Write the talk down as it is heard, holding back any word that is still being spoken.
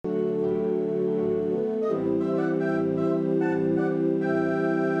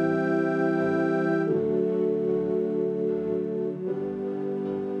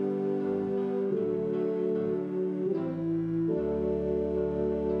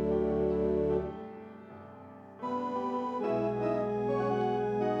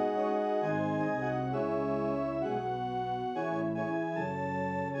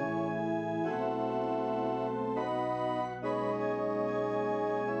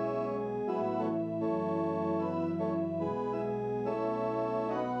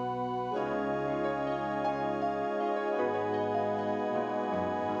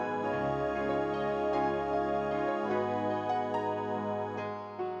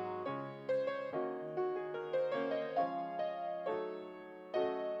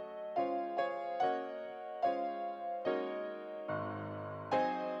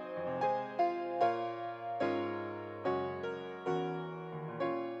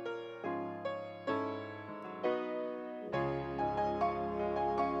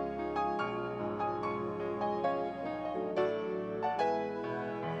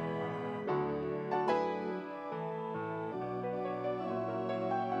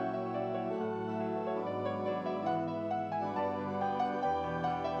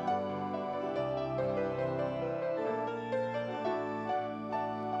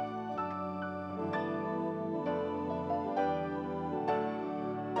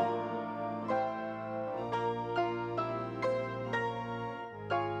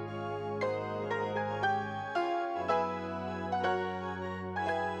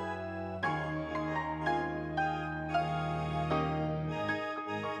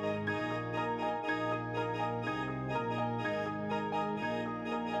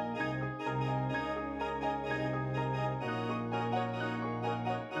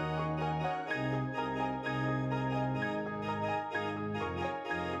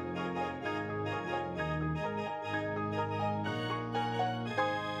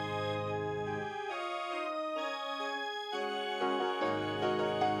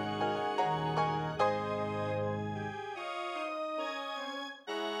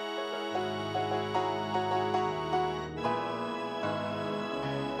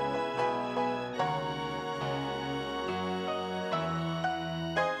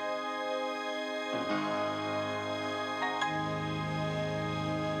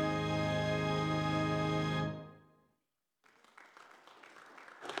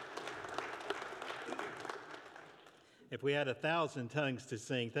If we had 1,000 tongues to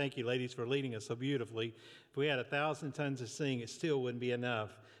sing, thank you, ladies, for leading us so beautifully. If we had 1,000 tongues to sing, it still wouldn't be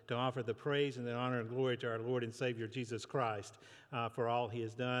enough to offer the praise and the honor and glory to our Lord and Savior Jesus Christ for all he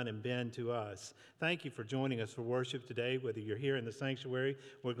has done and been to us. Thank you for joining us for worship today, whether you're here in the sanctuary.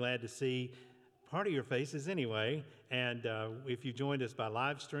 We're glad to see part of your faces anyway, and if you joined us by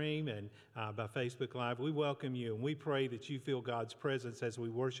live stream and by Facebook Live, we welcome you, and we pray that you feel God's presence as we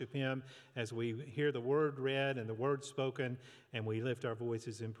worship him, as we hear the word read and the word spoken, and we lift our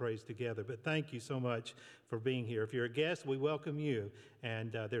voices in praise together. But thank you so much for being here. If you're a guest, we welcome you,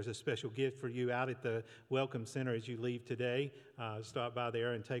 and there's a special gift for you out at the Welcome Center as you leave today. Stop by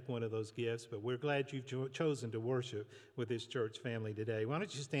there and take one of those gifts, but we're glad you've chosen to worship with this church family today. Why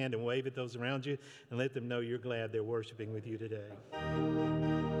don't you stand and wave at those around you and let them know you're glad they're worshiping with you today.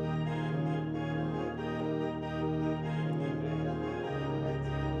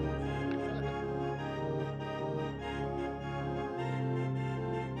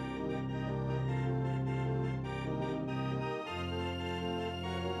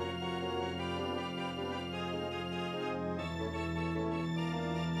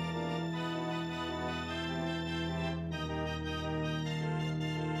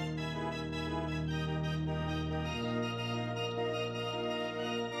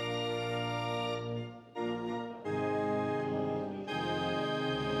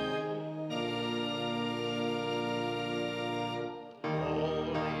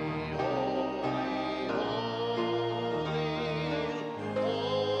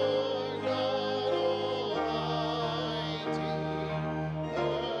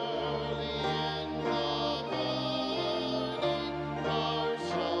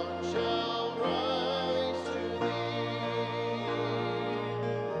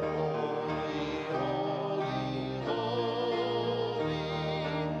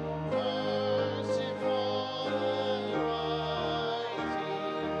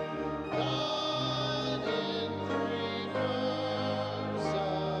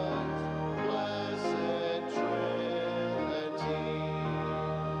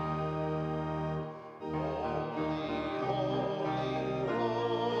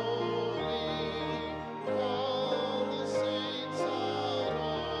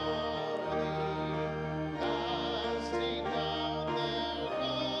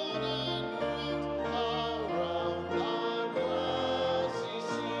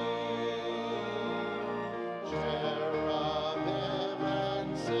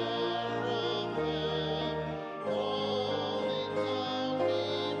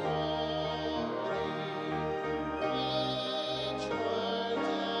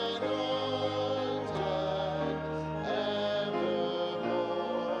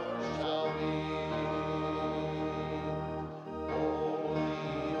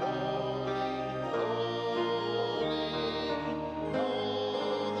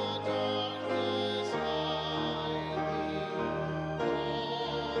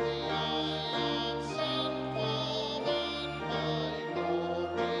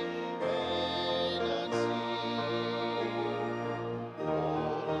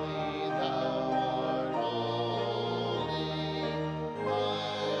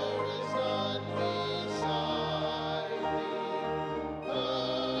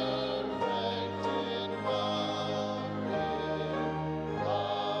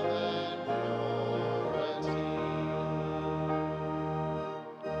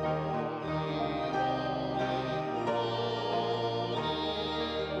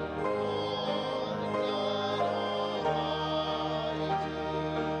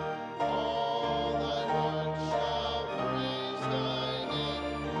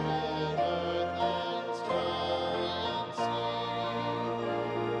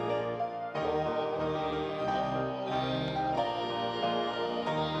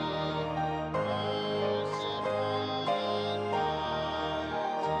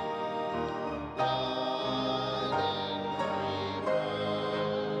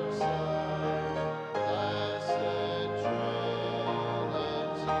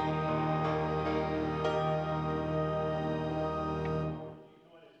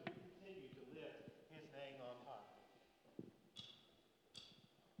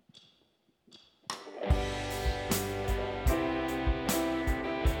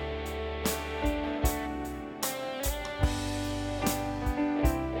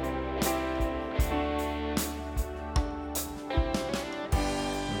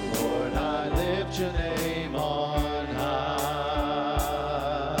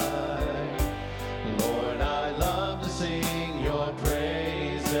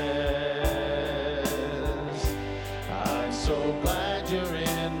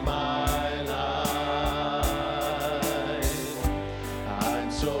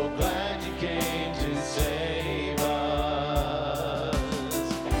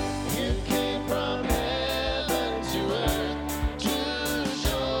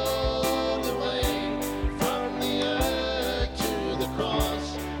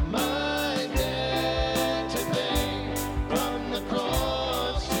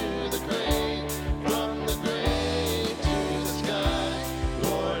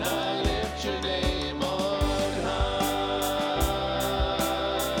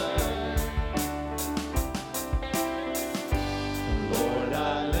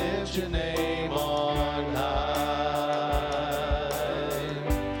 lift your name on high.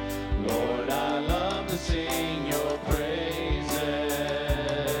 Lord, I love to sing your praises.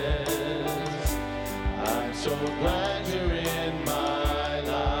 I'm so glad you're in my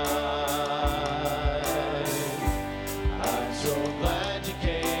life. I'm so glad you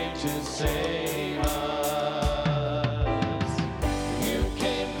came to save us. You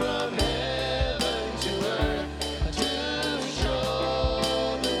came from heaven to earth to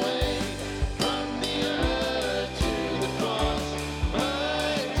show the way, from the earth to the cross,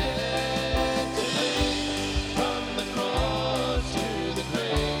 my debt to pay, from the cross to the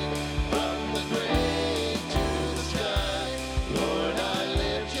grave, from the grave to the sky. Lord, I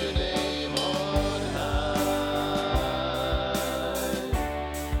lift your name on high.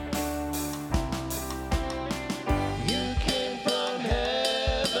 You came from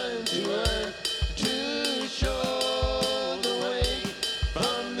heaven to earth to show the way,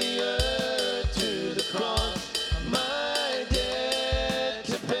 from the earth to the cross, my debt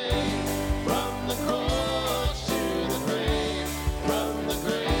to pay, from the cross to the grave, from the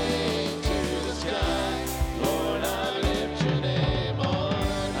grave to the sky. Lord, I lift your name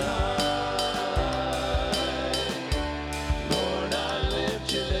on high. Lord, I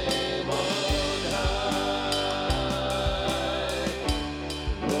lift your name on high.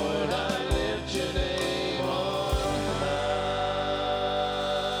 Lord, I lift your name on high.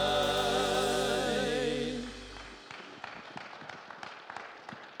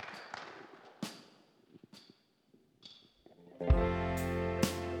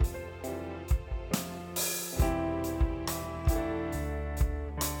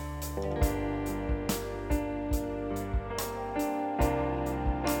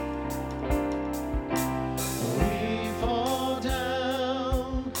 We fall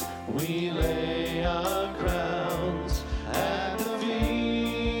down, we lay our crowns at the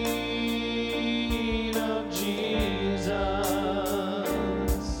feet of Jesus.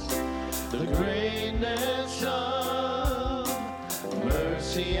 The greatness of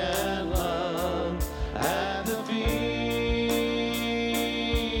mercy and love at the feet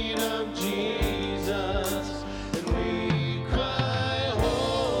of Jesus. And we cry,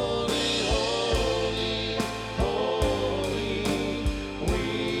 holy, holy, holy.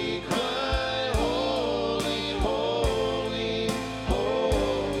 We cry, holy, holy,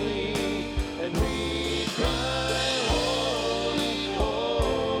 holy. And we cry, holy,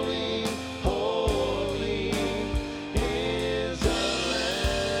 holy, holy is the Lamb.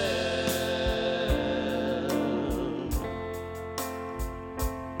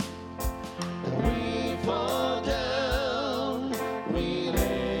 We fall down, we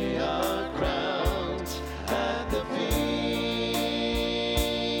lay our crowns at the feet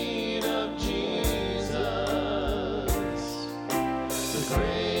of Jesus. The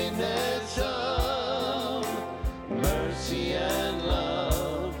greatness of mercy and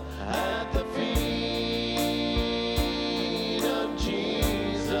love at the feet of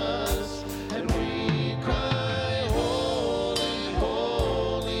Jesus. And we cry, holy,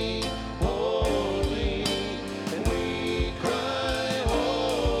 holy, holy. And we cry,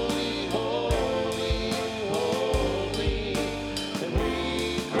 holy, holy, holy. And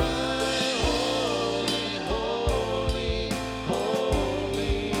we cry, holy, holy,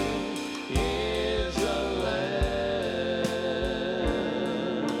 holy is the Lamb.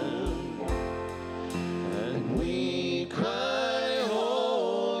 And we cry,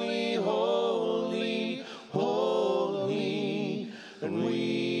 holy, holy, holy. And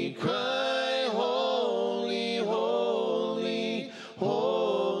we cry, holy, holy,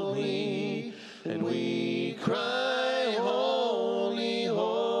 holy. And we cry, holy,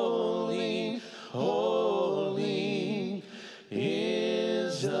 holy, holy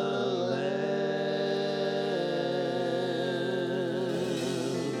is the Lamb.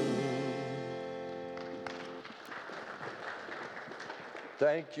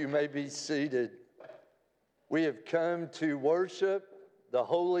 Thank you. You may be seated. We have come to worship the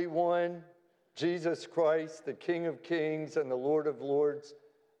Holy One, Jesus Christ, the King of Kings and the Lord of Lords.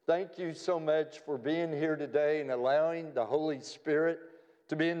 Thank you so much for being here today and allowing the Holy Spirit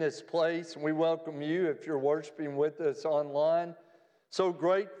to be in this place. And we welcome you if you're worshiping with us online. So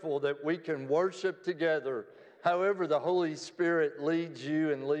grateful that we can worship together, however the Holy Spirit leads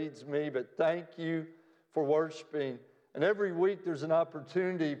you and leads me. But thank you for worshiping. And every week there's an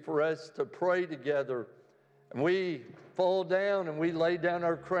opportunity for us to pray together. And we fall down and we lay down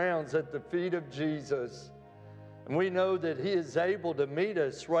our crowns at the feet of Jesus. And we know that He is able to meet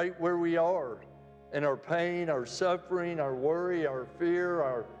us right where we are, in our pain, our suffering, our worry, our fear,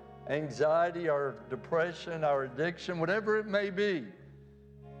 our anxiety, our depression, our addiction, whatever it may be.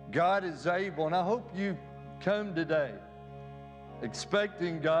 God is able, and I hope you come today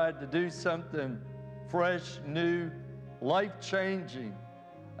expecting God to do something fresh, new, life-changing.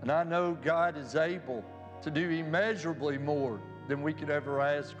 And I know God is able to do immeasurably more than we could ever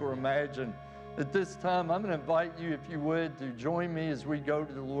ask or imagine. At this time, I'm going to invite you, if you would, to join me as we go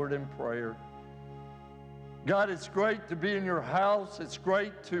to the Lord in prayer. God, it's great to be in your house. It's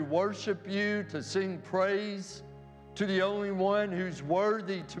great to worship you, to sing praise to the only one who's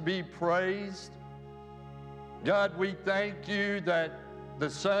worthy to be praised. God, we thank you that the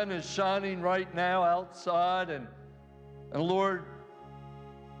sun is shining right now outside, and Lord,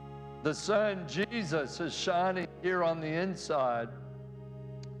 the sun, Jesus, is shining here on the inside.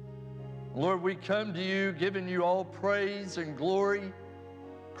 Lord, we come to you giving you all praise and glory,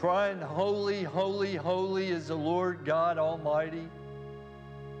 crying, holy, holy, holy is the Lord God Almighty.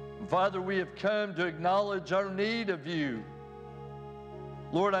 Father, we have come to acknowledge our need of you.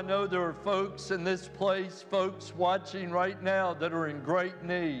 Lord, I know there are folks in this place, folks watching right now that are in great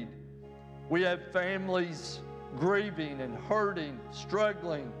need. We have families grieving and hurting,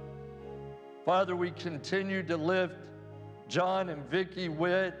 struggling. Father, we continue to lift John and Vicki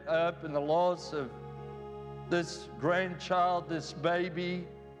Witt up in the loss of this grandchild, this baby.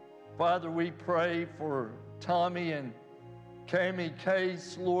 Father, we pray for Tommy and Cammie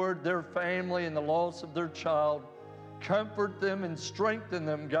Case, Lord, their family and the loss of their child. Comfort them and strengthen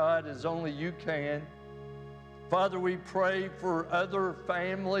them, God, as only you can. Father, we pray for other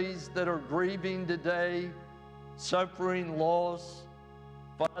families that are grieving today, suffering loss.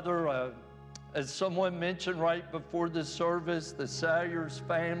 Father, as someone mentioned right before the service, the Salyers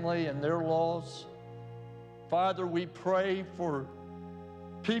family and their loss. Father, we pray for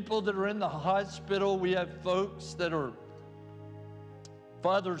people that are in the hospital. We have folks that are,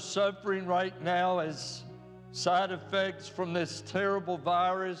 Father, suffering right now as side effects from this terrible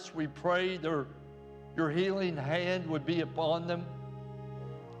virus. We pray your healing hand would be upon them.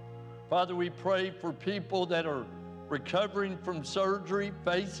 Father, we pray for people that are recovering from surgery,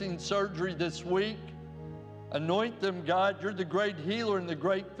 facing surgery this week. Anoint them, God. You're the great healer and the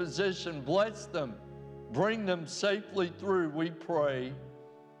great physician. Bless them. Bring them safely through, we pray.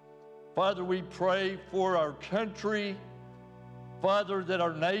 Father, we pray for our country. Father, that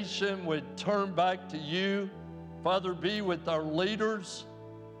our nation would turn back to you. Father, be with our leaders.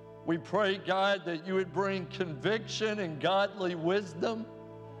 We pray, God, that you would bring conviction and godly wisdom.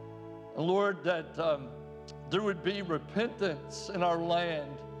 And Lord, that there would be repentance in our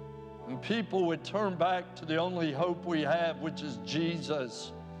land, and people would turn back to the only hope we have, which is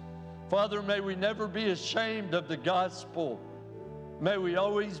Jesus. Father, may we never be ashamed of the gospel. May we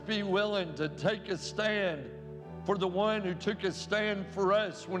always be willing to take a stand for the one who took a stand for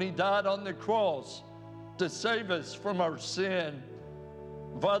us when he died on the cross to save us from our sin.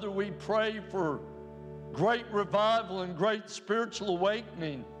 Father, we pray for great revival and great spiritual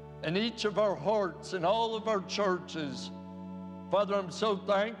awakening in each of our hearts and all of our churches. Father, I'm so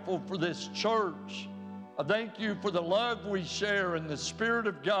thankful for this church. I thank you for the love we share and the Spirit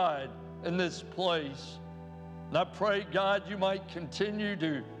of God in this place. And I pray, God, you might continue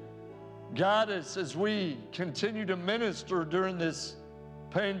to guide us as we continue to minister during this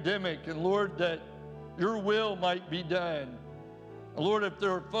pandemic. And Lord, that your will might be done. And Lord, if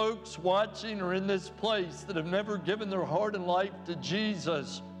there are folks watching or in this place that have never given their heart and life to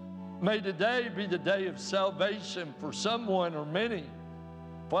Jesus, may today be the day of salvation for someone or many.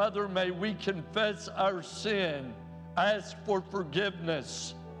 Father, may we confess our sin, ask for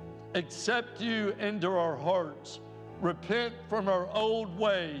forgiveness, accept you into our hearts, repent from our old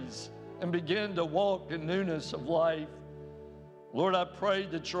ways, and begin to walk in newness of life. Lord, I pray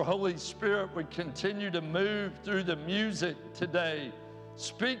that your Holy Spirit would continue to move through the music today.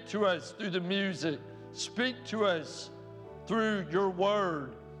 Speak to us through the music. Speak to us through your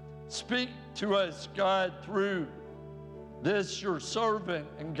word. Speak to us, God, through this, your servant.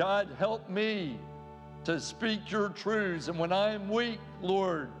 And God, help me to speak your truths. And when I am weak,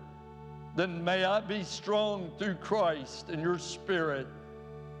 Lord, then may I be strong through Christ and your Spirit.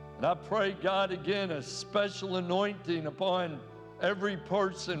 And I pray, God, again, a special anointing upon every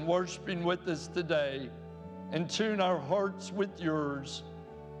person worshiping with us today, and tune our hearts with yours.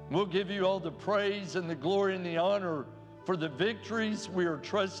 We'll give you all the praise and the glory and the honor for the victories we are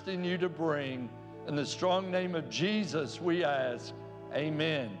trusting you to bring. In the strong name of Jesus, we ask,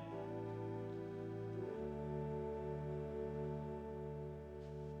 amen.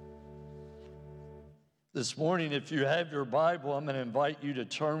 This morning, if you have your Bible, I'm going to invite you to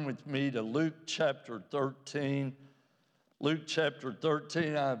turn with me to Luke chapter 13. Luke chapter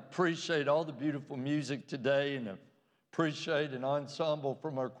 13. I appreciate all the beautiful music today, and appreciate an ensemble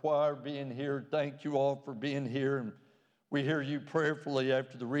from our choir being here. Thank you all for being here. And we hear you prayerfully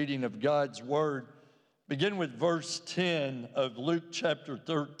after the reading of God's word. Begin with verse 10 of Luke chapter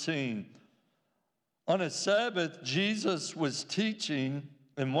 13. On a Sabbath, Jesus was teaching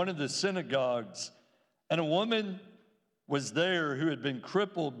in one of the synagogues, and a woman was there who had been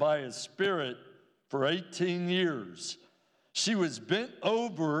crippled by a spirit for 18 years. She was bent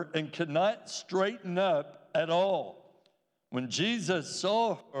over and could not straighten up at all. When Jesus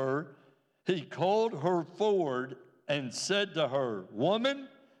saw her, he called her forward and said to her, "Woman,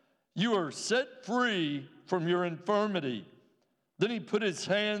 you are set free from your infirmity." Then he put his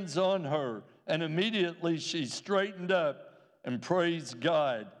hands on her, and immediately she straightened up and praised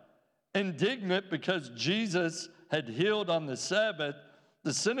God. Indignant because Jesus had healed on the Sabbath,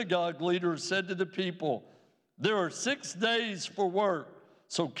 the synagogue leader said to the people, "There are 6 days for work,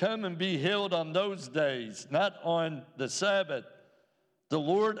 so come and be healed on those days, not on the Sabbath." The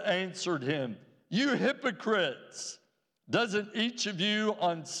Lord answered him, "You hypocrites! Doesn't each of you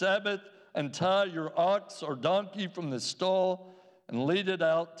on Sabbath untie your ox or donkey from the stall and lead it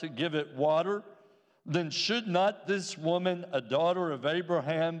out to give it water? Then should not this woman, a daughter of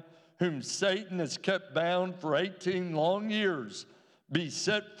Abraham, whom Satan has kept bound for 18 long years, be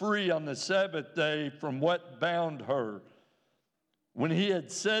set free on the Sabbath day from what bound her?" When he had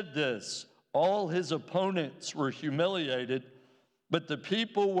said this, all his opponents were humiliated, but the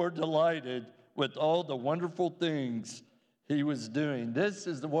people were delighted with all the wonderful things he was doing. This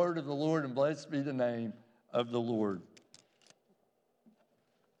is the word of the Lord, and blessed be the name of the Lord.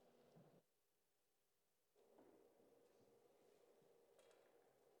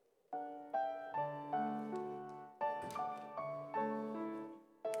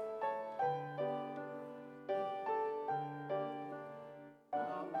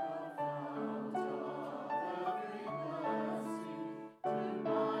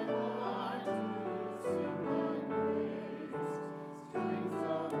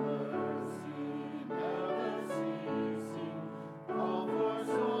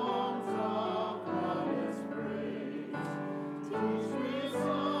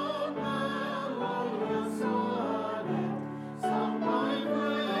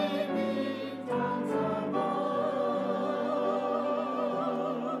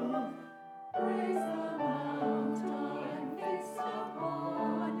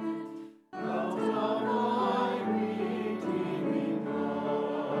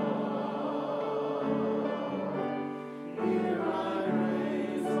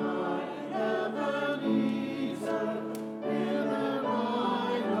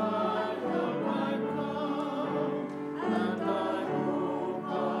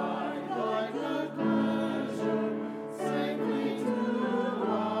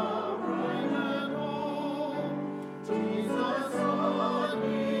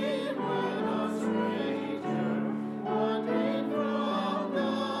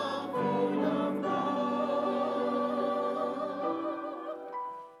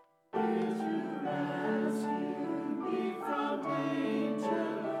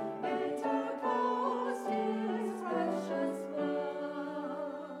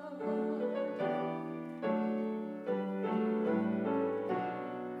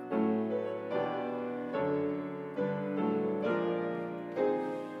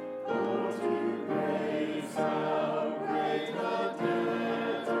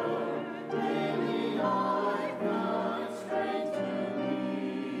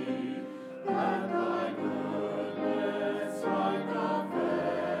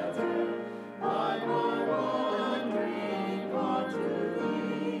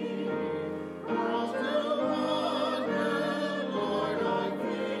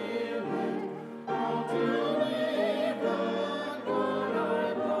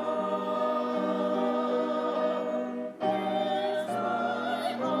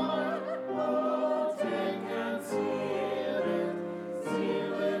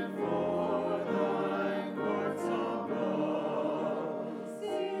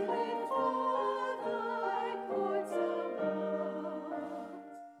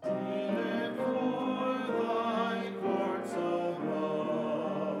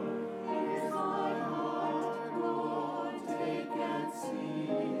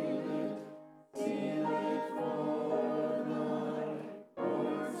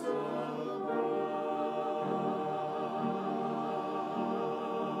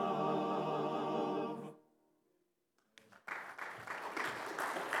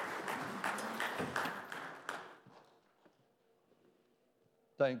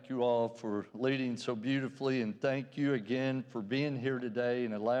 Thank you all for leading so beautifully, and thank you again for being here today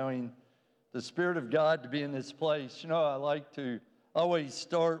and allowing the Spirit of God to be in this place. You know, I like to always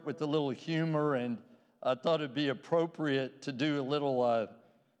start with a little humor, and I thought it'd be appropriate to do a little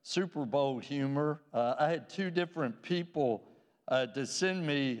Super Bowl humor. I had two different people to send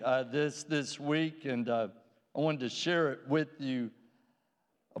me this week, and I wanted to share it with you.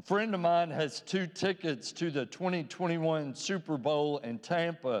 A friend of mine has 2 tickets to the 2021 Super Bowl in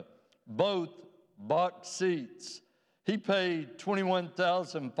Tampa, both box seats. He paid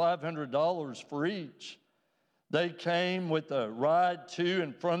 $21,500 for each. They came with a ride to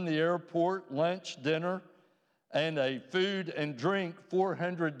and from the airport, lunch, dinner, and a food and drink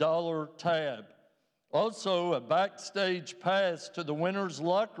 $400 tab. Also, a backstage pass to the winner's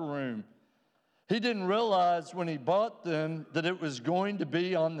locker room. He didn't realize when he bought them that it was going to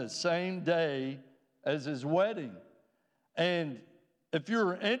be on the same day as his wedding. And if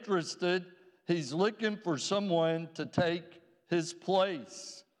you're interested, he's looking for someone to take his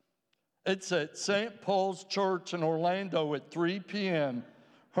place. It's at St. Paul's Church in Orlando at 3 p.m.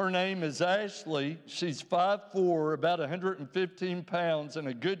 Her name is Ashley. She's 5'4", about 115 pounds, and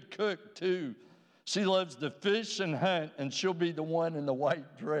a good cook, too. She loves to fish and hunt, and she'll be the one in the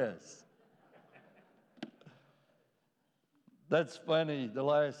white dress. That's funny.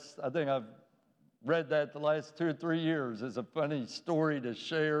 I think I've read that the last 2 or 3 years. It's a funny story to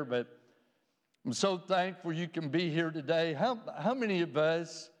share, but I'm so thankful you can be here today. How many of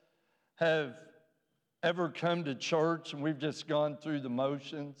us have ever come to church and we've just gone through the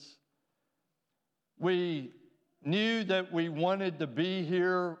motions? We knew that we wanted to be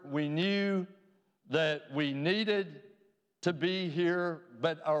here. We knew that we needed to be here,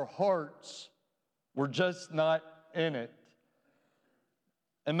 but our hearts were just not in it.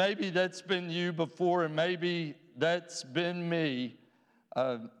 And maybe that's been you before, and maybe that's been me.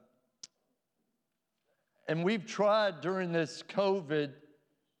 And we've tried during this COVID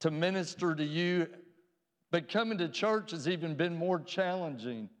to minister to you, but coming to church has even been more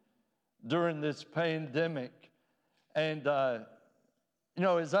challenging during this pandemic. And, you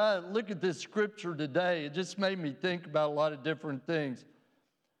know, as I look at this scripture today, it just made me think about a lot of different things.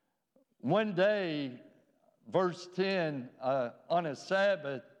 One day, verse 10, on a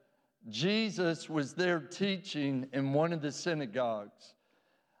Sabbath, Jesus was there teaching in one of the synagogues.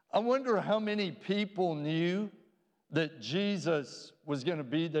 I wonder how many people knew that Jesus was going to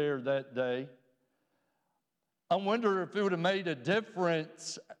be there that day. I wonder if it would have made a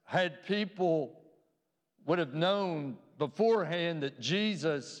difference had people would have known beforehand that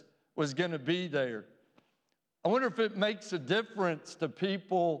Jesus was going to be there. I wonder if it makes a difference to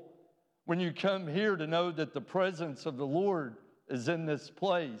people when you come here to know that the presence of the Lord is in this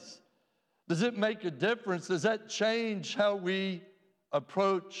place. Does it make a difference? Does that change how we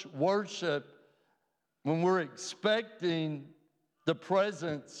approach worship when we're expecting the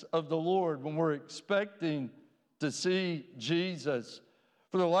presence of the Lord, when we're expecting to see Jesus?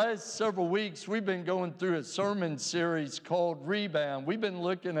 For the last several weeks, we've been going through a sermon series called Rebound. We've been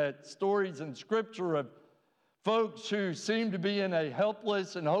looking at stories in Scripture of folks who seem to be in a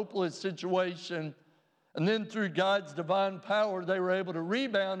helpless and hopeless situation, and then through God's divine power, they were able to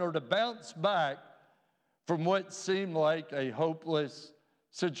rebound or to bounce back from what seemed like a hopeless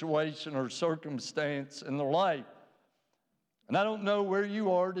situation or circumstance in their life. And I don't know where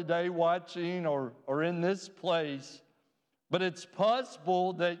you are today watching or in this place, but it's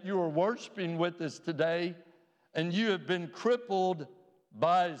possible that you are worshiping with us today and you have been crippled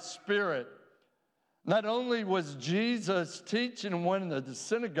by a spirit. Not only was Jesus teaching in one of the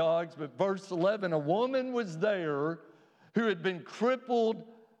synagogues, but verse 11, a woman was there who had been crippled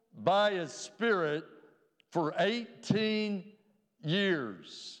by a spirit for 18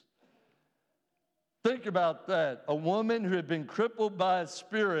 years. Think about that. A woman who had been crippled by a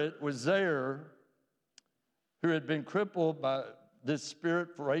spirit was there, who had been crippled by this spirit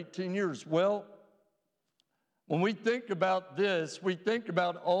for 18 years. Well, when we think about this, we think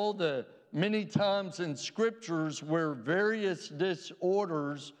about all the many times in scriptures where various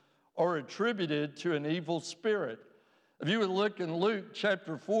disorders are attributed to an evil spirit. If you would look in Luke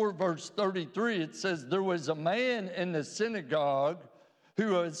chapter 4, verse 33, it says, there was a man in the synagogue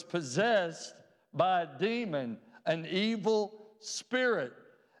who was possessed by a demon, an evil spirit.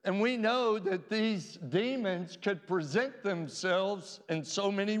 And we know that these demons could present themselves in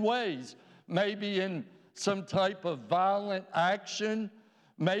so many ways, maybe in some type of violent action,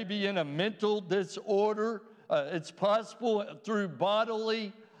 maybe in a mental disorder. It's possible through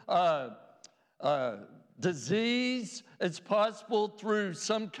bodily disease. It's possible through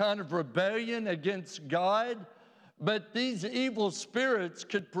some kind of rebellion against God. But these evil spirits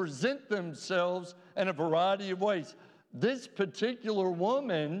could present themselves in a variety of ways. This particular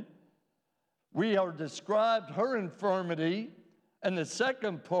woman we are described her infirmity. And the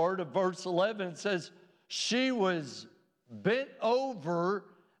second part of verse 11 says, she was bent over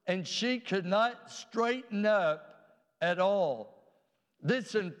and she could not straighten up at all.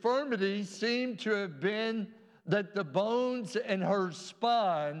 This infirmity seemed to have been that the bones in her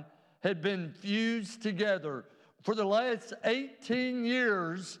spine had been fused together. For the last 18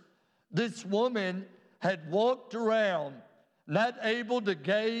 years, this woman had walked around, not able to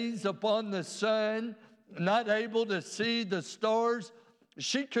gaze upon the sun, not able to see the stars.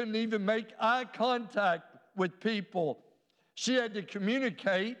 She couldn't even make eye contact with people. She had to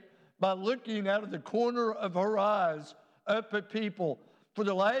communicate by looking out of the corner of her eyes up at people. For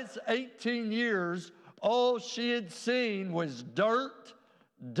the last 18 years, all she had seen was dirt,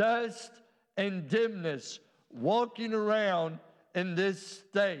 dust, and dimness, walking around in this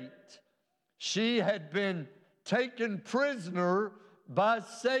state. She had been taken prisoner by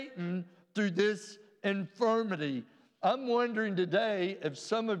Satan through this infirmity. I'm wondering today if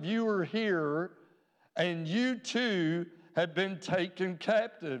some of you are here and you too have been taken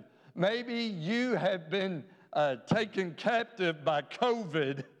captive. Maybe you have been taken captive by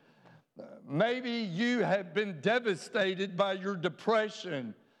COVID. Maybe you have been devastated by your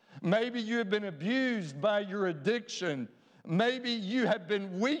depression. Maybe you have been abused by your addiction. Maybe you have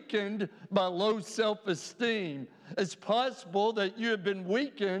been weakened by low self-esteem. It's possible that you have been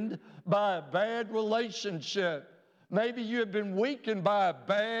weakened by a bad relationship. Maybe you have been weakened by a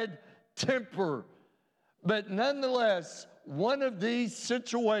bad temper. But nonetheless, one of these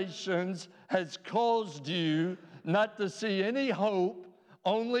situations has caused you not to see any hope,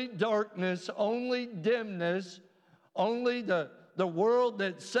 only darkness, only dimness, only the world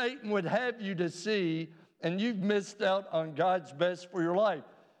that Satan would have you to see, and you've missed out on God's best for your life.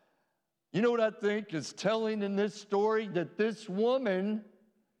 You know what I think is telling in this story? That this woman,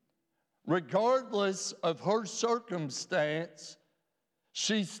 regardless of her circumstance,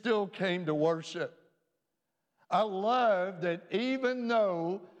 she still came to worship. I love that even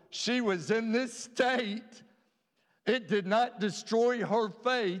though she was in this state, it did not destroy her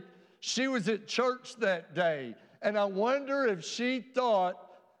faith. She was at church that day. And I wonder if she thought,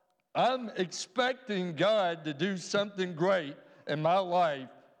 I'm expecting God to do something great in my life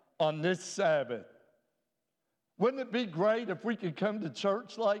on this Sabbath. Wouldn't it be great if we could come to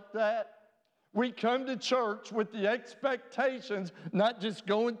church like that? We come to church with the expectations, not just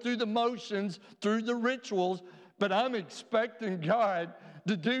going through the motions, through the rituals, but I'm expecting God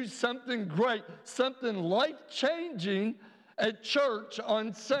to do something great, something life-changing at church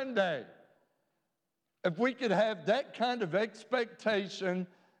on Sunday. If we could have that kind of expectation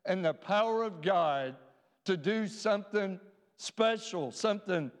and the power of God to do something special,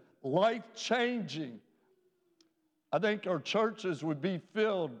 something life-changing, I think our churches would be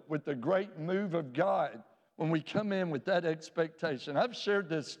filled with the great move of God when we come in with that expectation. I've shared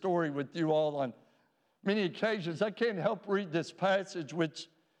this story with you all on many occasions. I can't help read this passage, which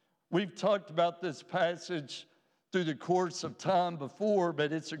we've talked about this passage through the course of time before,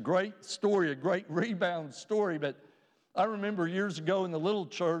 but it's a great story, a great rebound story. But I remember years ago in the little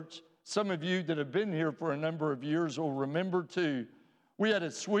church, some of you that have been here for a number of years will remember too, we had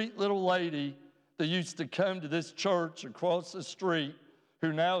a sweet little lady that used to come to this church across the street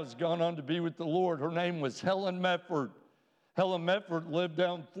who now has gone on to be with the Lord. Her name was Helen Mefford. Helen Mefford lived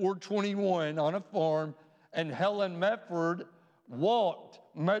down 421 on a farm, and Helen Mefford walked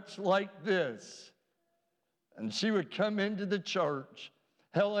much like this. And she would come into the church.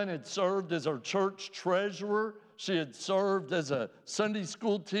 Helen had served as our church treasurer. She had served as a Sunday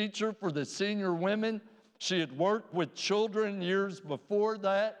school teacher for the senior women. She had worked with children years before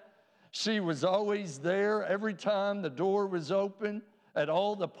that. She was always there every time the door was open at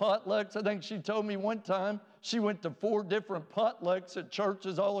all the potlucks. I think she told me one time she went to 4 different potlucks at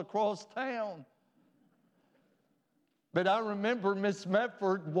churches all across town. But I remember Miss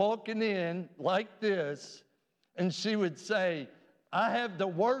Mefford walking in like this, and she would say, I have the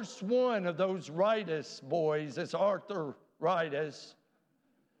worst one of those Ritus boys. It's Arthur Ritus.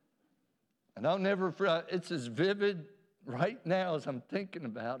 And I'll never forget, it's as vivid right now as I'm thinking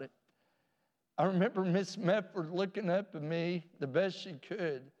about it. I remember Miss Mefford looking up at me the best she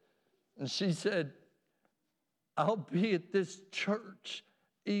could, and she said, I'll be at this church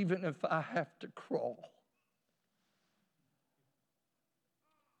even if I have to crawl.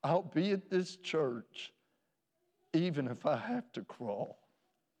 I'll be at this church even if I have to crawl.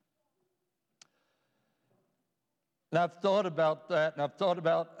 And I've thought about that, and I've thought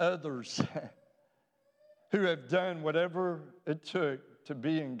about others who have done whatever it took to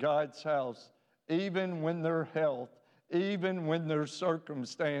be in God's house, even when their health, even when their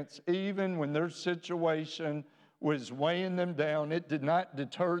circumstance, even when their situation was weighing them down, it did not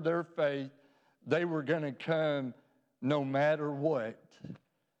deter their faith. They were going to come no matter what.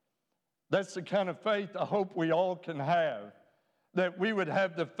 That's the kind of faith I hope we all can have, that we would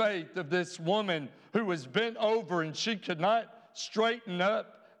have the faith of this woman who was bent over and she could not straighten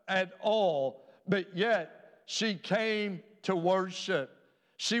up at all, but yet she came to worship.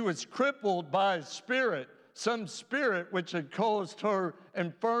 She was crippled by a spirit, some spirit which had caused her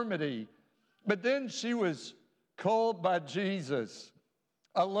infirmity, but then she was called by Jesus.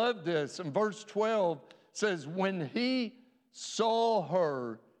 I love this. In verse 12 says, when he saw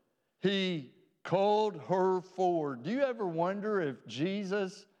her, he called her forward. Do you ever wonder if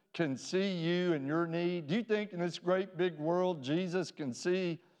Jesus can see you and your need? Do you think in this great big world Jesus can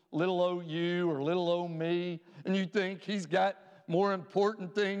see little old you or little old me? And you think he's got more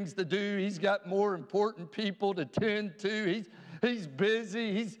important things to do? He's got more important people to tend to? He's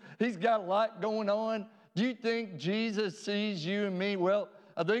busy. He's got a lot going on. Do you think Jesus sees you and me? Well,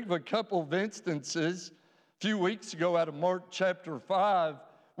 I think of a couple of instances. A few weeks ago out of Mark chapter 5,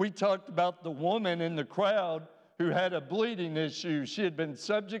 we talked about the woman in the crowd who had a bleeding issue. She had been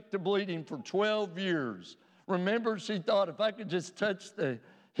subject to bleeding for 12 years. Remember, she thought, if I could just touch the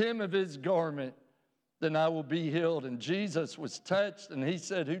hem of his garment, then I will be healed. And Jesus was touched, and he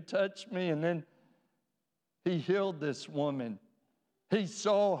said, who touched me? And then he healed this woman. He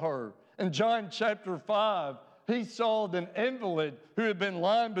saw her. In John chapter 5, he saw an invalid who had been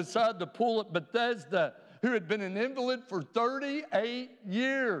lying beside the pool at Bethesda, who had been an invalid for 38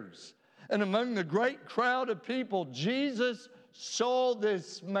 years. And among the great crowd of people, Jesus saw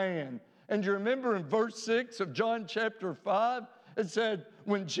this man. And you remember in verse 6 of John chapter 5, it said,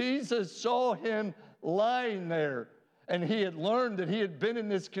 when Jesus saw him lying there, and he had learned that he had been in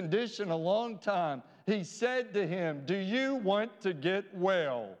this condition a long time, he said to him, do you want to get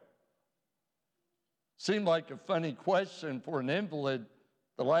well? Seemed like a funny question for an invalid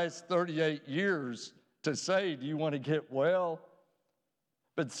the last 38 years to say, do you want to get well?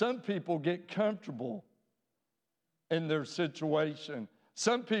 But some people get comfortable in their situation.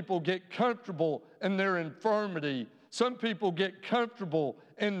 Some people get comfortable in their infirmity. Some people get comfortable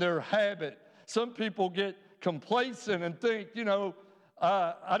in their habit. Some people get complacent and think,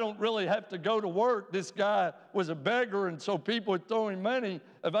 I don't really have to go to work. This guy was a beggar, and so people would throw him money.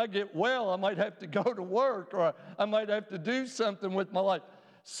 If I get well, I might have to go to work, or I might have to do something with my life.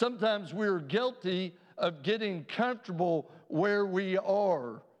 Sometimes we're guilty of getting comfortable where we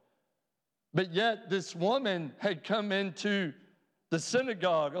are. But yet this woman had come into the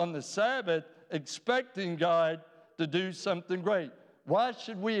synagogue on the Sabbath expecting God to do something great. Why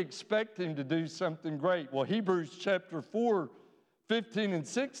should we expect him to do something great? Well, Hebrews chapter 4, 15 and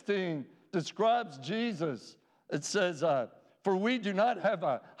 16 describes Jesus. It says, for we do not have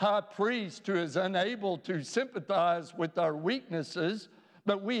a high priest who is unable to sympathize with our weaknesses,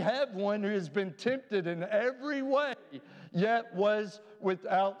 but we have one who has been tempted in every way, yet was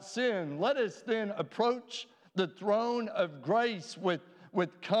without sin. Let us then approach the throne of grace with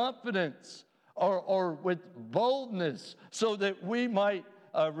confidence or with boldness, so that we might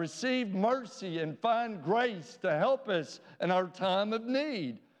receive mercy and find grace to help us in our time of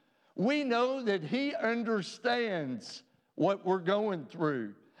need. We know that he understands what we're going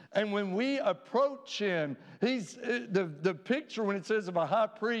through. And when we approach him, he's the picture when it says of a high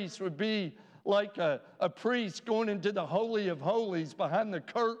priest would be like a priest going into the Holy of Holies behind the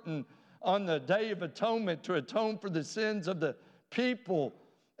curtain on the Day of Atonement to atone for the sins of the people.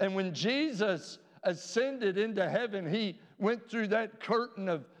 And when Jesus ascended into heaven, he went through that curtain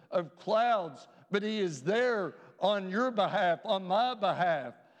of clouds, but he is there on your behalf, on my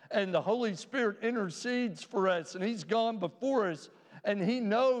behalf. And the Holy Spirit intercedes for us, and he's gone before us. And he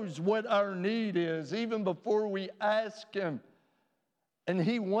knows what our need is, even before we ask him. And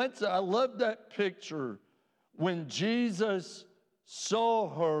he wants, I love that picture. When Jesus saw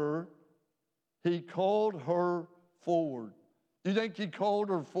her, he called her forward. Do you think he called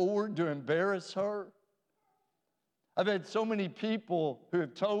her forward to embarrass her? I've had so many people who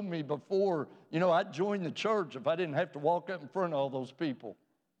have told me before, I'd join the church if I didn't have to walk up in front of all those people.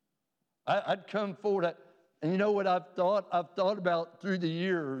 I'd come forward. And you know what I've thought? I've thought about through the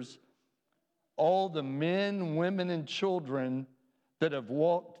years all the men, women, and children that have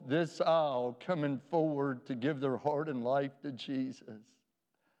walked this aisle coming forward to give their heart and life to Jesus.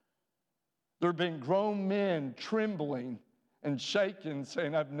 There have been grown men trembling and shaking,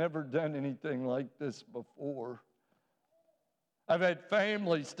 saying, I've never done anything like this before. I've had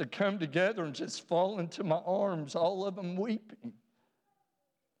families to come together and just fall into my arms, all of them weeping.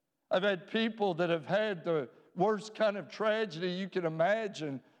 I've had people that have had the worst kind of tragedy you can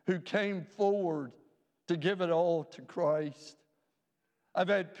imagine, who came forward to give it all to Christ. I've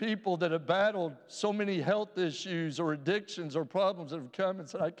had people that have battled so many health issues or addictions or problems that have come and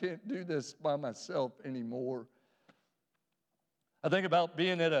said, I can't do this by myself anymore. I think about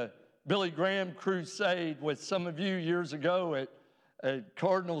being at a Billy Graham crusade with some of you years ago at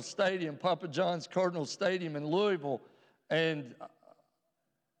Cardinal Stadium, Papa John's Cardinal Stadium in Louisville. And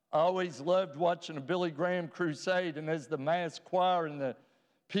I always loved watching a Billy Graham crusade. And as the mass choir and the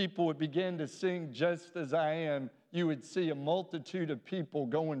people would begin to sing Just As I Am, you would see a multitude of people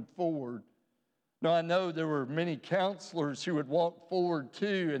going forward. Now, I know there were many counselors who would walk forward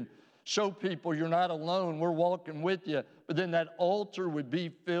too and show people you're not alone, we're walking with you. But then that altar would be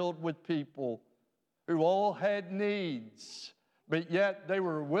filled with people who all had needs, but yet they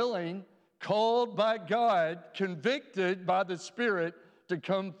were willing, called by God, convicted by the Spirit to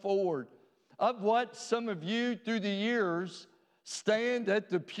come forward. I've watched some of you through the years stand at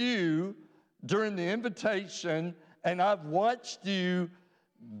the pew during the invitation, and I've watched you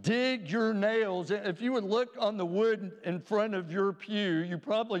dig your nails. If you would look on the wood in front of your pew, you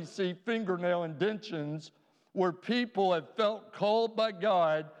probably see fingernail indentions where people have felt called by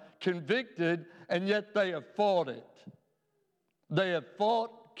God, convicted, and yet they have fought it. They have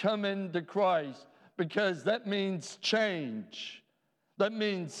fought coming to Christ because that means change. That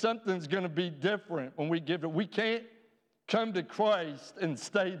means something's going to be different when we give it. We can't come to Christ and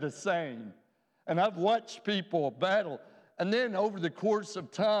stay the same. And I've watched people battle. And then over the course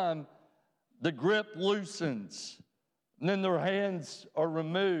of time, the grip loosens. And then their hands are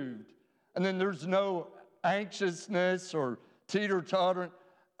removed. And then there's no anxiousness or teeter-totter.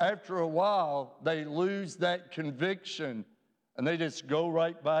 After a while, they lose that conviction. And they just go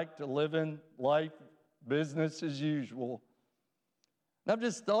right back to living life, business as usual. And I've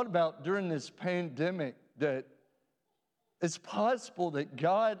just thought about during this pandemic that it's possible that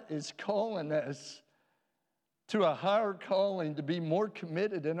God is calling us to a higher calling to be more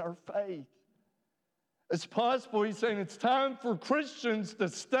committed in our faith. It's possible He's saying it's time for Christians to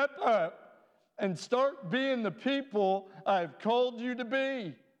step up and start being the people I've called you to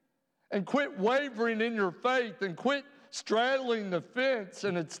be. And quit wavering in your faith and quit straddling the fence.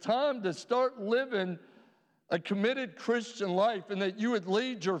 And it's time to start living a committed Christian life, and that you would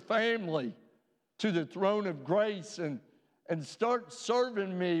lead your family to the throne of grace and start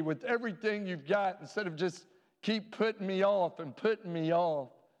serving me with everything you've got instead of just keep putting me off and putting me off.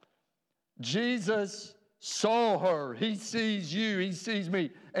 Jesus saw her. He sees you. He sees me.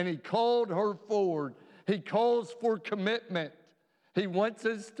 And He called her forward. He calls for commitment. He wants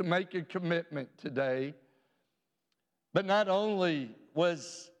us to make a commitment today. But not only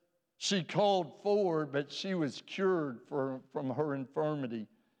was she called forward, but she was cured from her infirmity.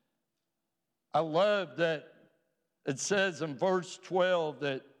 I love that it says in verse 12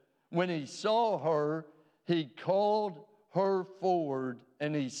 that when He saw her, He called her forward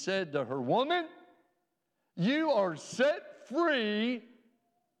and He said to her, "Woman, you are set free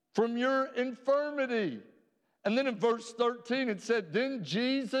from your infirmity." And then in verse 13 it said, then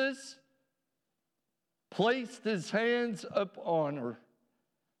Jesus placed His hands upon her,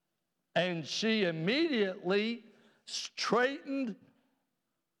 and she immediately straightened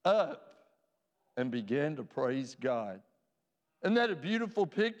up and began to praise God. Isn't that a beautiful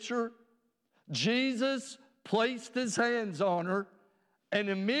picture? Jesus placed His hands on her, and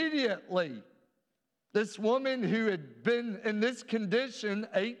immediately this woman who had been in this condition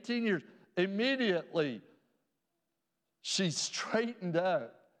 18 years, immediately she straightened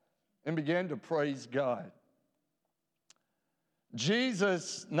up and began to praise God.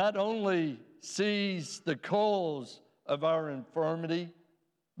 Jesus not only sees the cause of our infirmity,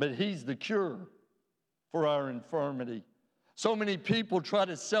 but He's the cure for our infirmity. So many people try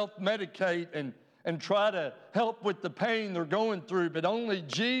to self-medicate and try to help with the pain they're going through, but only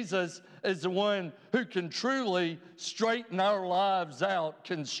Jesus is the one who can truly straighten our lives out,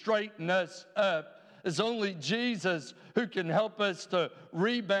 can straighten us up. It's only Jesus who can help us to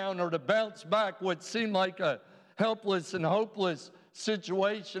rebound or to bounce back what seemed like a helpless and hopeless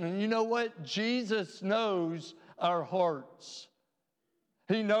situation. And you know what? Jesus knows our hearts.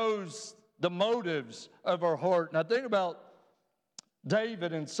 He knows the motives of our heart. And I think about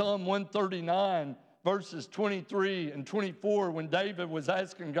David in Psalm 139, verses 23 and 24, when David was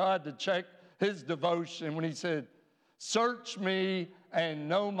asking God to check his devotion, when he said, "Search me and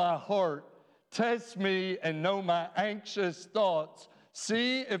know my heart. Test me and know my anxious thoughts.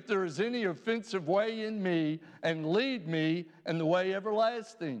 See if there is any offensive way in me, and lead me in the way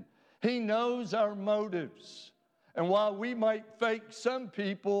everlasting." He knows our motives. And while we might fake some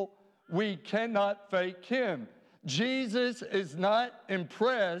people, we cannot fake him. Jesus is not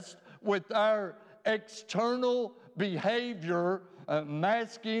impressed with our external behavior,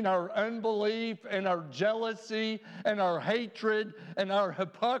 masking our unbelief and our jealousy and our hatred and our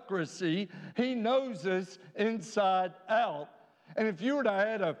hypocrisy. He knows us inside out. And if you were to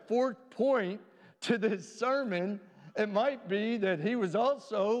add a fourth point to this sermon, it might be that she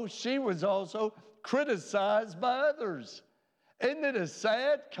was also criticized by others. Isn't it a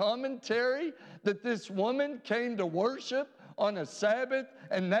sad commentary that this woman came to worship on a Sabbath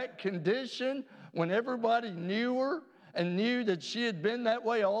in that condition when everybody knew her and knew that she had been that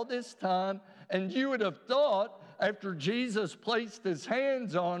way all this time? And you would have thought after Jesus placed his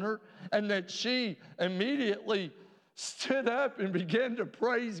hands on her and that she immediately stood up and began to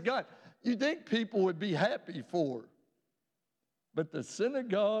praise God, you'd think people would be happy for her. But the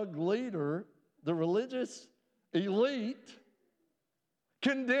synagogue leader, the religious elite,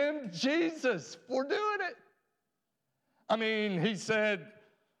 condemned Jesus for doing it. I mean, he said,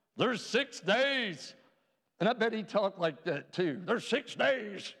 there's 6 days. And I bet he talked like that too. There's 6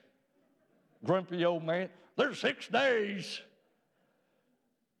 days. Grumpy old man. There's 6 days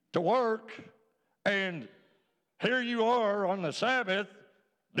to work. And here you are on the Sabbath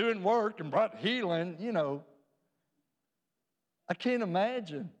doing work and brought healing, I can't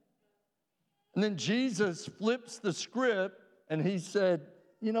imagine. And then Jesus flips the script and he said,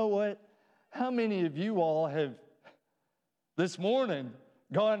 you know what? How many of you all have this morning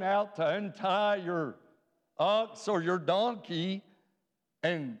gone out to untie your ox or your donkey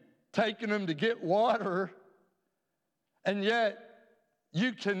and taken them to get water, and yet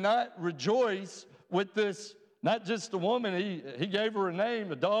you cannot rejoice with this, not just the woman, he gave her a name,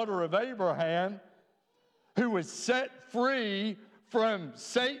 the daughter of Abraham, who was set free from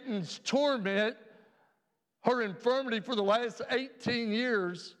Satan's torment, her infirmity for the last 18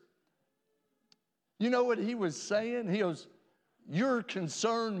 years. You know what he was saying? He goes, you're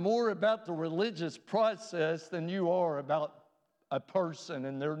concerned more about the religious process than you are about a person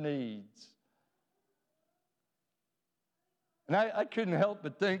and their needs. And I couldn't help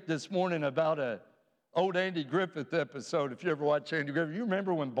but think this morning about a old Andy Griffith episode. If you ever watch Andy Griffith, you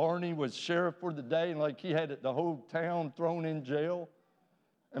remember when Barney was sheriff for the day and like he had the whole town thrown in jail?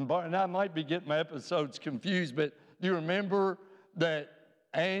 And I might be getting my episodes confused, but do you remember that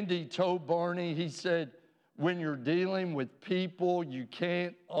Andy told Barney, he said, when you're dealing with people, you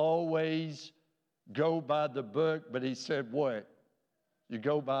can't always go by the book, but he said what? You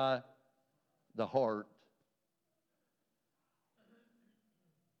go by the heart.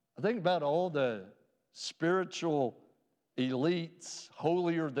 I think about all the spiritual elites,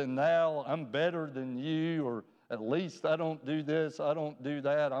 holier than thou, I'm better than you, or at least I don't do this, I don't do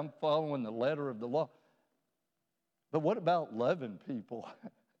that, I'm following the letter of the law. But what about loving people?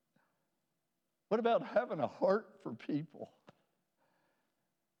 What about having a heart for people?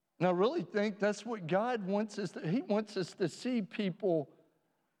 And I really think that's what God wants us to, He wants us to see people.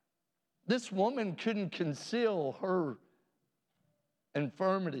 This woman couldn't conceal her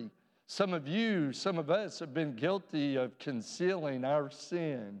infirmity. Some of us have been guilty of concealing our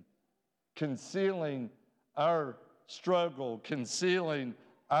sin, concealing our struggle, concealing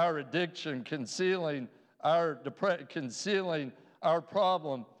our addiction, concealing our depression, concealing our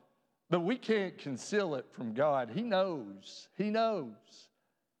problem. But we can't conceal it from God. He knows. He knows.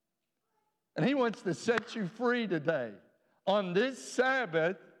 And He wants to set you free today. On this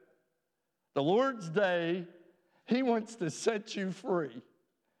Sabbath, the Lord's day, He wants to set you free.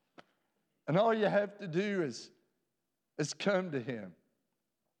 And all you have to do is come to Him.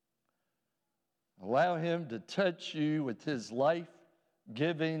 Allow Him to touch you with His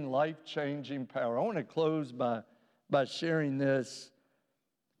life-giving, life-changing power. I want to close by sharing this.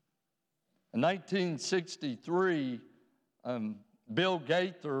 In 1963, Bill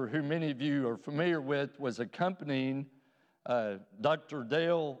Gaither, who many of you are familiar with, was accompanying Dr.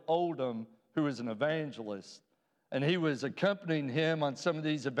 Dale Oldham, who was an evangelist. And he was accompanying him on some of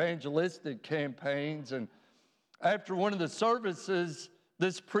these evangelistic campaigns. And after one of the services,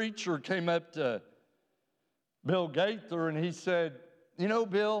 this preacher came up to Bill Gaither and he said, you know,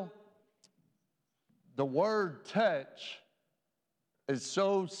 Bill, the word touch is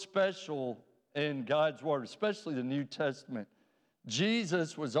so special in God's Word, especially the New Testament.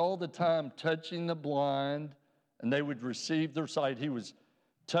 Jesus was all the time touching the blind, and they would receive their sight. He was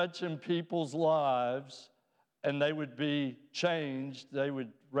touching people's lives, and they would be changed. They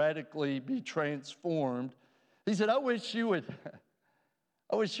would radically be transformed. He said, I wish you would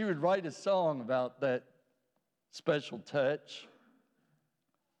write a song about that special touch.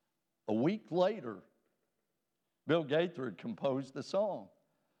 A week later, Bill Gaither had composed the song.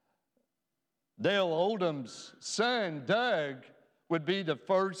 Dale Oldham's son, Doug, would be the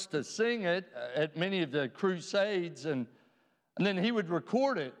first to sing it at many of the crusades, and then he would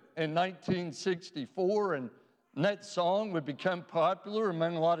record it in 1964, and that song would become popular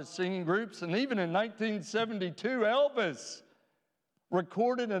among a lot of singing groups. And even in 1972, Elvis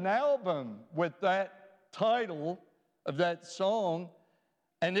recorded an album with that title of that song,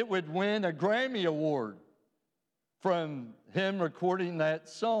 and it would win a Grammy Award from him recording that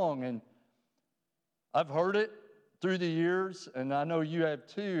song. And I've heard it through the years, and I know you have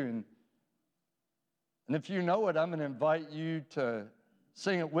too. And if you know it, I'm going to invite you to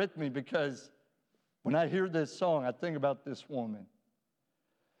sing it with me, because when I hear this song, I think about this woman.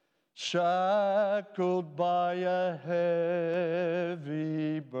 Shackled by a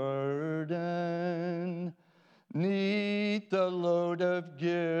heavy burden, 'neath the load of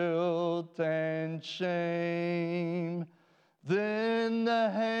guilt and shame, then the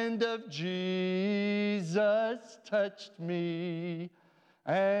hand of Jesus touched me,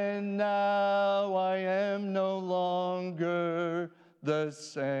 and now I am no longer the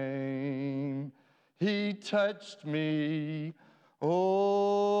same. He touched me,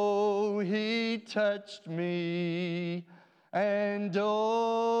 oh, he touched me, and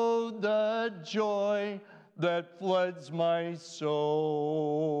oh, the joy that floods my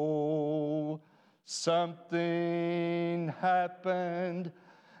soul. Something happened,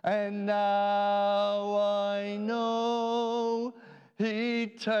 and now I know he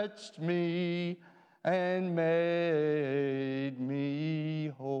touched me and made me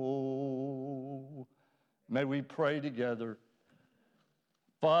whole. May we pray together.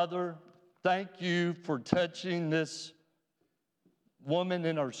 Father, thank you for touching this woman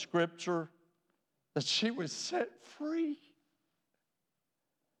in our scripture, that she was set free.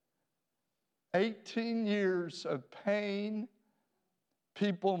 18 years of pain,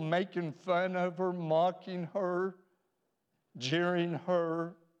 people making fun of her, mocking her, jeering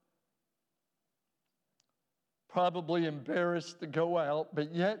her, probably embarrassed to go out,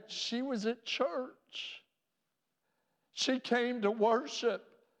 but yet she was at church. She came to worship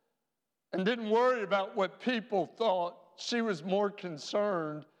and didn't worry about what people thought. She was more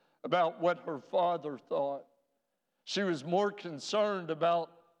concerned about what her Father thought. She was more concerned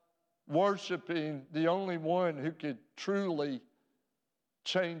about worshiping the only one who could truly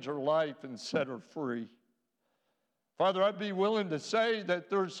change her life and set her free. Father, I'd be willing to say that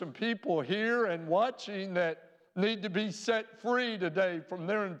there's some people here and watching that need to be set free today from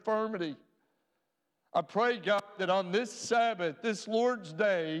their infirmity. I pray, God, that on this Sabbath, this Lord's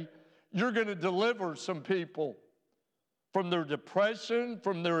Day, you're going to deliver some people from their depression,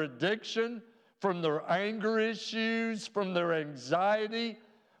 from their addiction, from their anger issues, from their anxiety,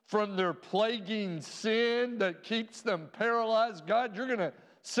 from their plaguing sin that keeps them paralyzed. God, you're going to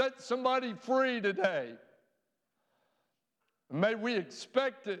set somebody free today. May we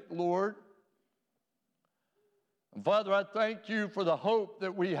expect it, Lord. And Father, I thank you for the hope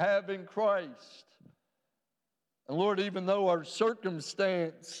that we have in Christ. And Lord, even though our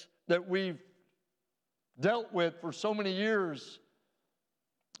circumstance that we've dealt with for so many years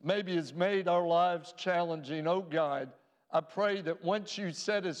maybe has made our lives challenging, oh God, I pray that once you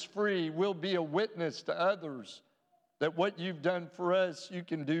set us free, we'll be a witness to others that what you've done for us, you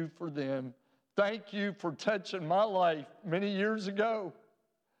can do for them. Thank you for touching my life many years ago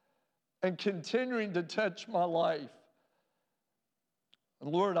and continuing to touch my life.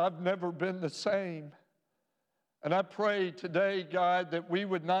 And Lord, I've never been the same. And I pray today, God, that we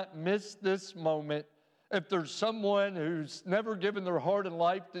would not miss this moment. If there's someone who's never given their heart and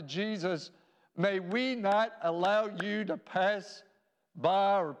life to Jesus, may we not allow you to pass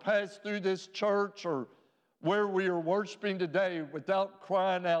by or pass through this church or where we are worshiping today without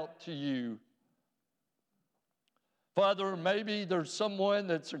crying out to you. Father, maybe there's someone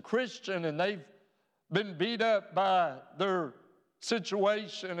that's a Christian and they've been beat up by their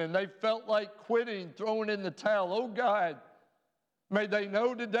situation and they felt like quitting, throwing in the towel. Oh God, may they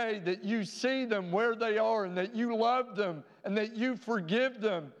know today that you see them where they are and that you love them and that you forgive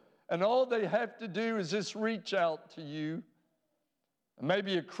them. And all they have to do is just reach out to you. And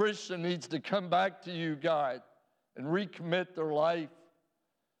maybe a Christian needs to come back to you, God, and recommit their life.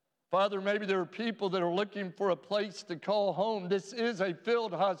 Father, maybe there are people that are looking for a place to call home. This is a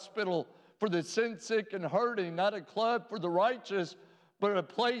field hospital for the sin sick and hurting, not a club for the righteous, but a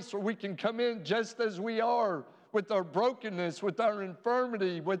place where we can come in just as we are, with our brokenness, with our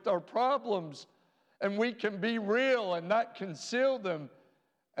infirmity, with our problems, and we can be real and not conceal them.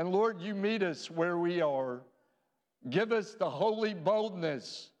 And Lord, you meet us where we are. Give us the holy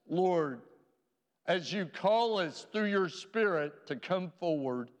boldness, Lord, as you call us through your Spirit to come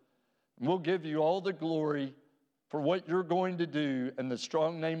forward. And we'll give you all the glory for what you're going to do. In the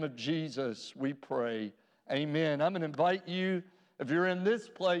strong name of Jesus, we pray. Amen. I'm going to invite you, if you're in this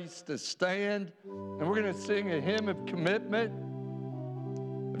place, to stand, and we're going to sing a hymn of commitment.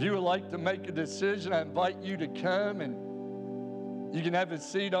 If you would like to make a decision, I invite you to come, and you can have a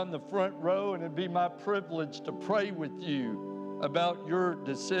seat on the front row, and it'd be my privilege to pray with you about your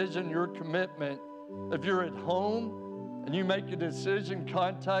decision, your commitment. If you're at home and you make a decision,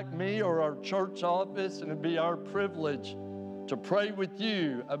 contact me or our church office, and it'd be our privilege to pray with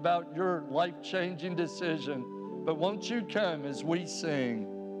you about your life-changing decision. But won't you come as we sing?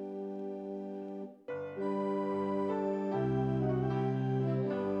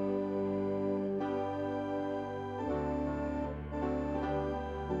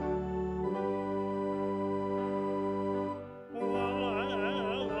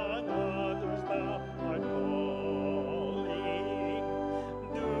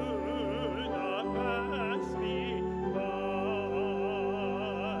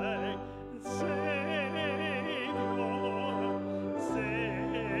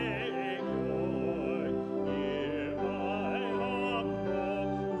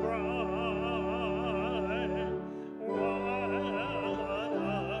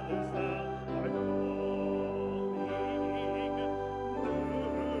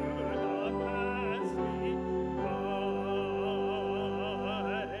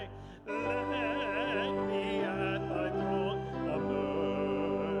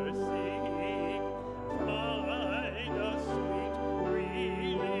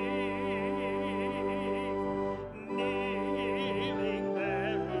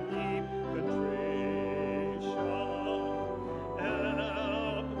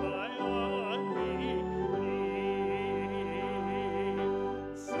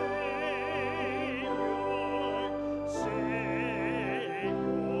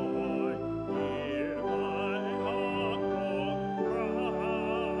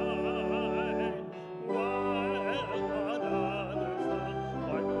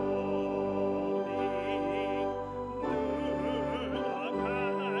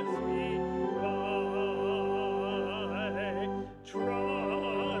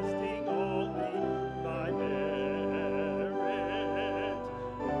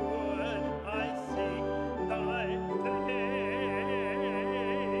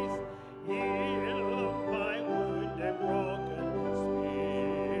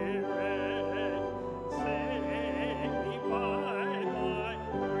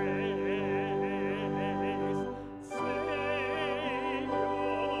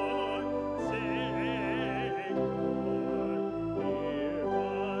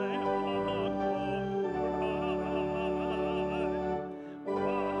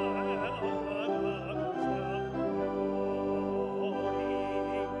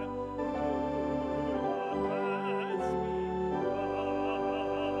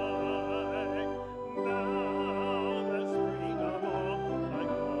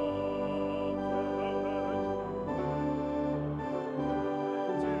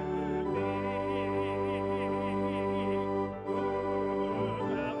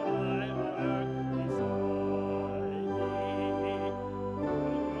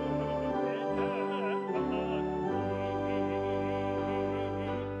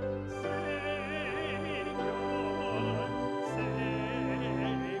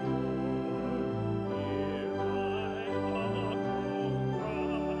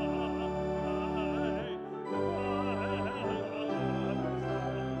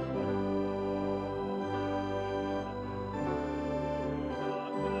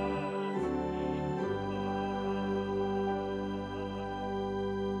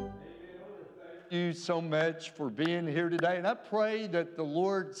 You so much for being here today, and I pray that the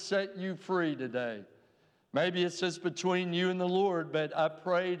Lord set you free today. Maybe it's just between you and the Lord, but I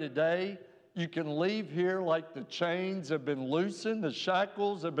pray today you can leave here like the chains have been loosened, the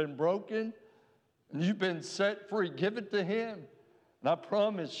shackles have been broken, and you've been set free. Give it to Him. And I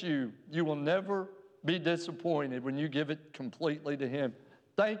promise you, you will never be disappointed when you give it completely to Him.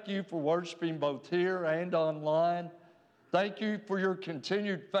 Thank you for worshiping both here and online. Thank you for your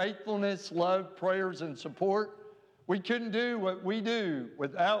continued faithfulness, love, prayers, and support. We couldn't do what we do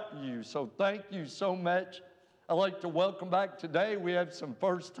without you, so thank you so much. I'd like to welcome back today. We have some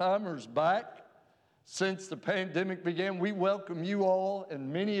first-timers back since the pandemic began. We welcome you all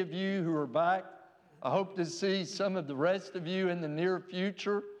and many of you who are back. I hope to see some of the rest of you in the near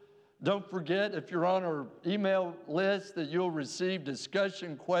future. Don't forget, if you're on our email list, that you'll receive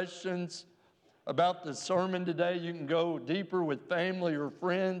discussion questions about the sermon today. You can go deeper with family or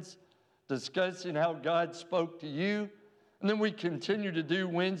friends discussing how God spoke to you. And then we continue to do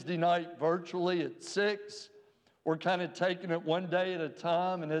Wednesday night virtually at 6. We're kind of taking it one day at a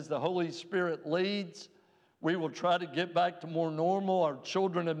time, and as the Holy Spirit leads, we will try to get back to more normal. Our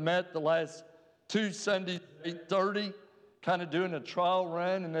children have met the last 2 Sundays at 8:30, kind of doing a trial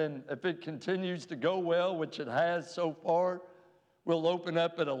run, and then if it continues to go well, which it has so far, we'll open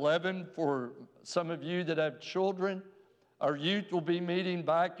up at 11 for some of you that have children. Our youth will be meeting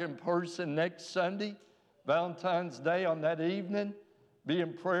back in person next Sunday, Valentine's Day on that evening. Be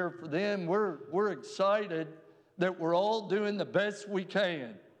in prayer for them. We're excited that we're all doing the best we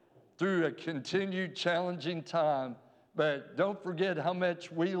can through a continued challenging time. But don't forget how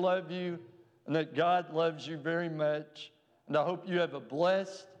much we love you and that God loves you very much. And I hope you have a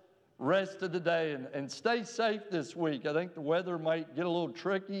blessed rest of the day and stay safe this week. I think the weather might get a little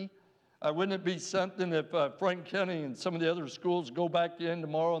tricky. Wouldn't it be something if Franklin County and some of the other schools go back in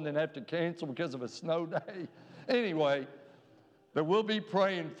tomorrow and then have to cancel because of a snow day? Anyway, but we'll be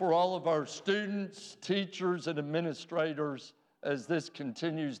praying for all of our students, teachers, and administrators as this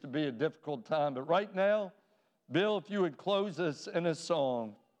continues to be a difficult time. But right now, Bill, if you would close us in a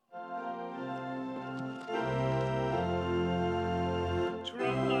song.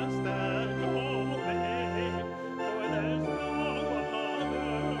 Trust and obey, for there's no other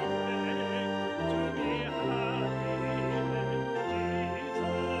way to be happy in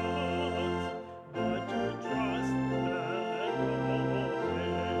Jesus, but to trust and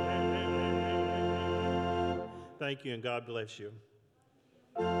obey. Thank you, and God bless you.